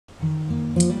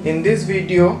In this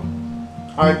video,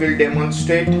 I will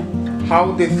demonstrate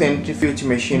how the centrifuge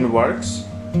machine works.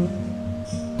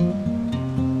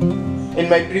 In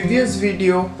my previous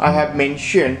video, I have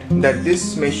mentioned that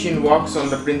this machine works on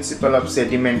the principle of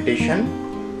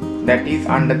sedimentation, that is,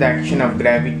 under the action of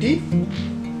gravity.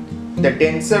 The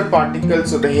denser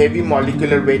particles or the heavy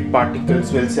molecular weight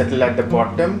particles will settle at the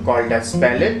bottom, called as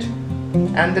pellet,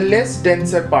 and the less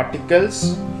denser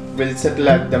particles will settle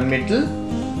at the middle,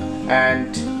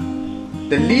 and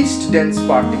the least dense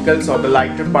particles or the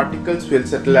lighter particles will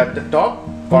settle at the top,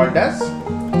 called as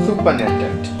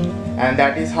supernatant. And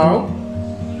that is how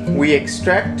we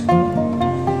extract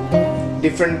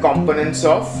different components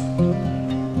of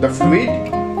the fluid.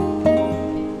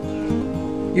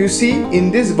 You see,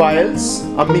 in these vials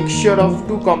a mixture of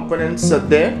two components are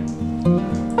there,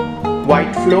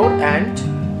 white flour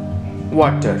and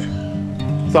water.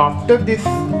 So after this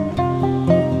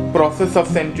process of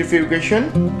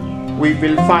centrifugation, we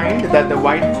will find that the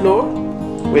white flour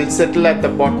will settle at the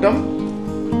bottom,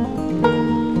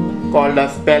 called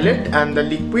as pellet, and the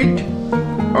liquid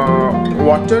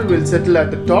water will settle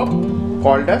at the top,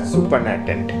 called as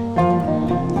supernatant.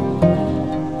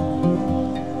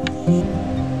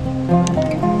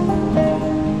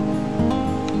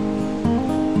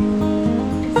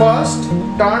 First,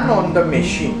 turn on the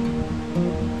machine,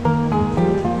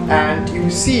 and you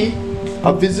see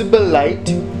a visible light.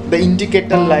 The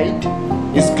indicator light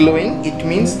is glowing. It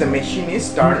means the machine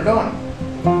is turned on.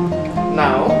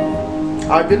 Now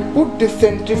I will put the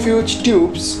centrifuge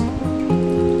tubes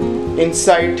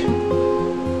inside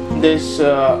this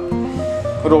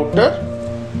rotor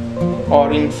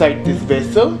or inside this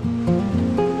vessel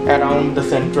around the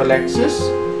central axis.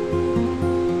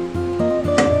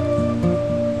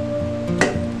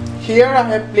 Here I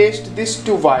have placed these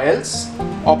two vials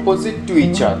opposite to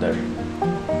each other.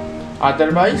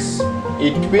 Otherwise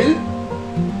it will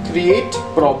create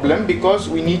problem because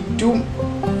we need to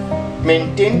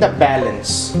maintain the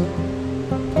balance.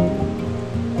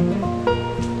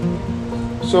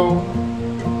 So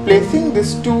placing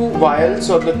these two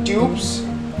vials or the tubes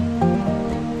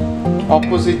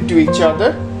opposite to each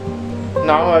other,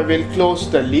 now I will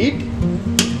close the lid.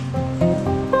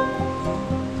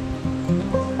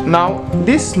 Now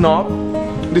this knob,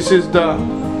 this is the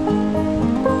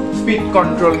speed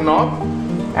control knob,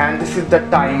 and this is the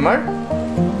timer.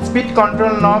 Speed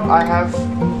control knob I have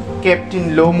kept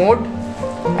in low mode,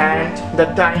 and the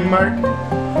timer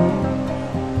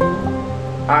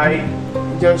I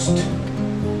just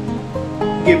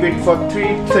give it for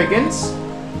 3 seconds,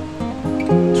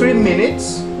 3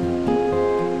 minutes.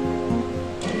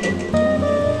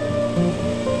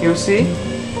 You see,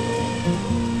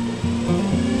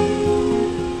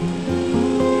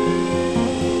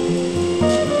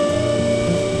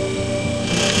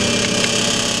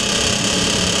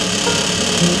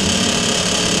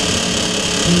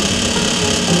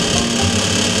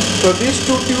 so these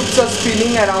two tubes are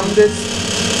spinning around this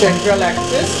central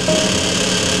axis.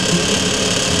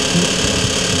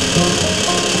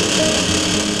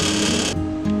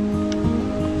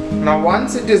 Now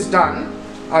once it is done,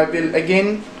 I will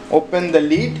again open the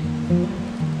lid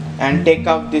and take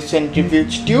out the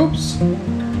centrifuge tubes.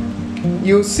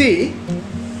 You see,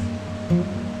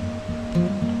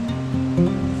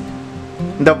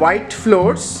 the white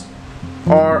flours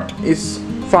is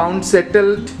found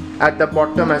settled at the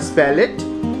bottom as pellet,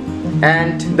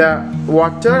 and the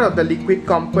water or the liquid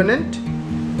component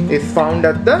is found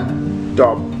at the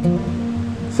top.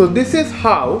 So this is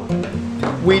how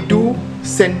we do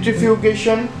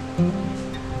centrifugation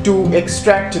to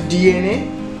extract DNA,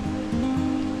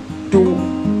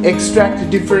 to extract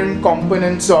different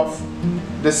components of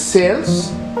the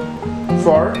cells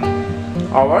for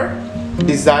our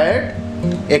desired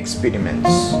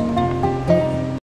experiments.